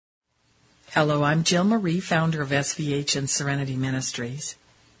Hello, I'm Jill Marie, founder of SVH and Serenity Ministries,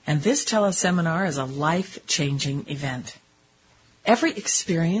 and this teleseminar is a life-changing event. Every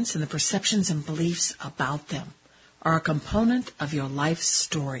experience and the perceptions and beliefs about them are a component of your life's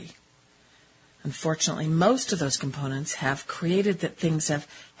story. Unfortunately, most of those components have created that things have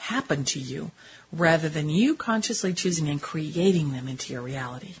happened to you rather than you consciously choosing and creating them into your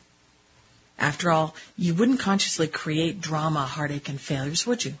reality. After all, you wouldn't consciously create drama, heartache, and failures,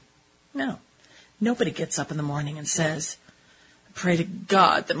 would you? No. Nobody gets up in the morning and says, I pray to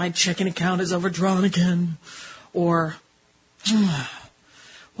God that my checking account is overdrawn again. Or,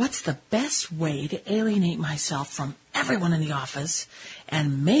 what's the best way to alienate myself from everyone in the office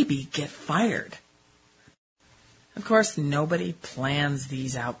and maybe get fired? Of course, nobody plans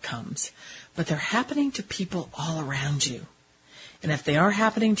these outcomes, but they're happening to people all around you. And if they are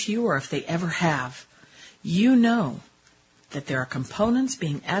happening to you, or if they ever have, you know that there are components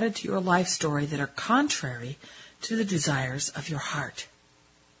being added to your life story that are contrary to the desires of your heart.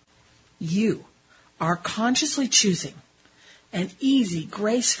 You are consciously choosing an easy,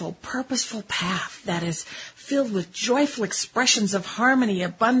 graceful, purposeful path that is filled with joyful expressions of harmony,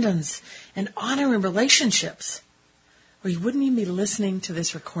 abundance, and honor in relationships, or you wouldn't even be listening to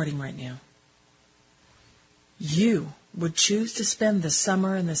this recording right now. You would choose to spend the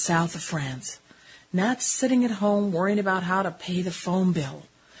summer in the south of France, not sitting at home worrying about how to pay the phone bill,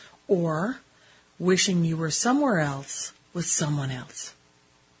 or wishing you were somewhere else with someone else.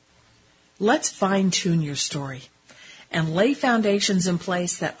 Let's fine-tune your story and lay foundations in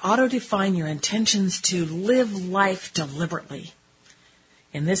place that auto-define your intentions to live life deliberately.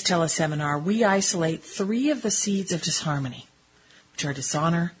 In this teleseminar, we isolate 3 of the seeds of disharmony, which are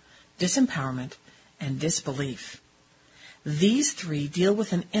dishonor, disempowerment, and disbelief. These 3 deal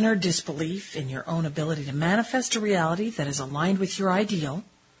with an inner disbelief in your own ability to manifest a reality that is aligned with your ideal,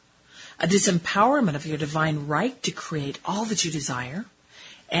 a disempowerment of your divine right to create all that you desire,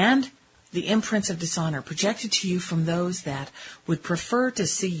 and the imprints of dishonor projected to you from those that would prefer to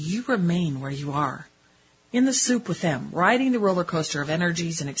see you remain where you are, in the soup with them, riding the roller coaster of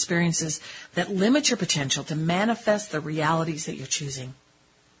energies and experiences that limit your potential to manifest the realities that you're choosing.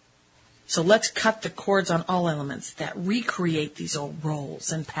 So let's cut the cords on all elements that recreate these old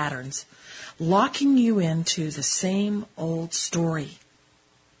roles and patterns, locking you into the same old story.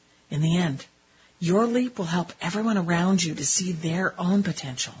 In the end, your leap will help everyone around you to see their own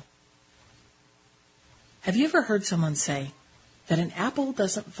potential. Have you ever heard someone say that an apple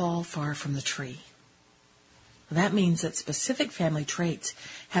doesn't fall far from the tree? That means that specific family traits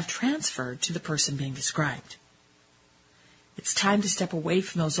have transferred to the person being described. It's time to step away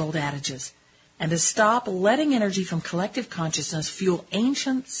from those old adages and to stop letting energy from collective consciousness fuel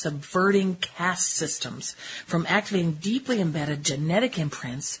ancient, subverting caste systems from activating deeply embedded genetic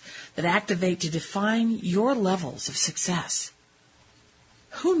imprints that activate to define your levels of success.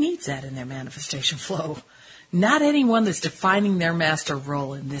 Who needs that in their manifestation flow? Not anyone that's defining their master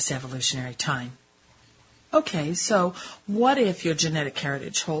role in this evolutionary time. Okay, so what if your genetic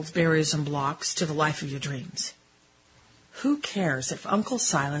heritage holds barriers and blocks to the life of your dreams? Who cares if Uncle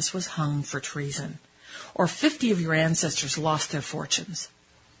Silas was hung for treason, or 50 of your ancestors lost their fortunes?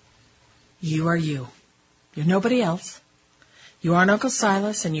 You are you. You're nobody else. You aren't Uncle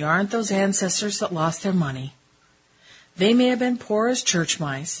Silas, and you aren't those ancestors that lost their money. They may have been poor as church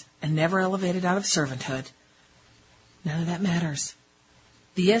mice and never elevated out of servanthood. None of that matters.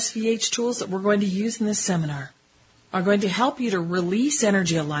 The SVH tools that we're going to use in this seminar are going to help you to release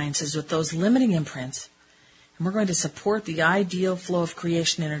energy alliances with those limiting imprints. And we're going to support the ideal flow of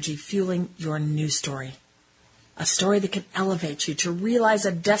creation energy fueling your new story. A story that can elevate you to realize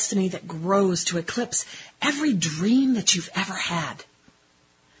a destiny that grows to eclipse every dream that you've ever had.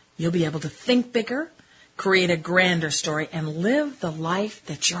 You'll be able to think bigger, create a grander story, and live the life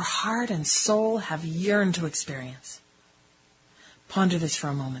that your heart and soul have yearned to experience. Ponder this for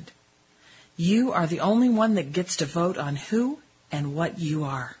a moment. You are the only one that gets to vote on who and what you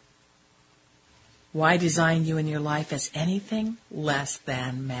are. Why design you and your life as anything less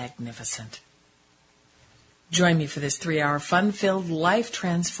than magnificent? Join me for this 3-hour fun-filled,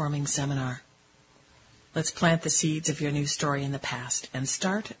 life-transforming seminar. Let's plant the seeds of your new story in the past and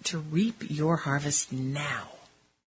start to reap your harvest now.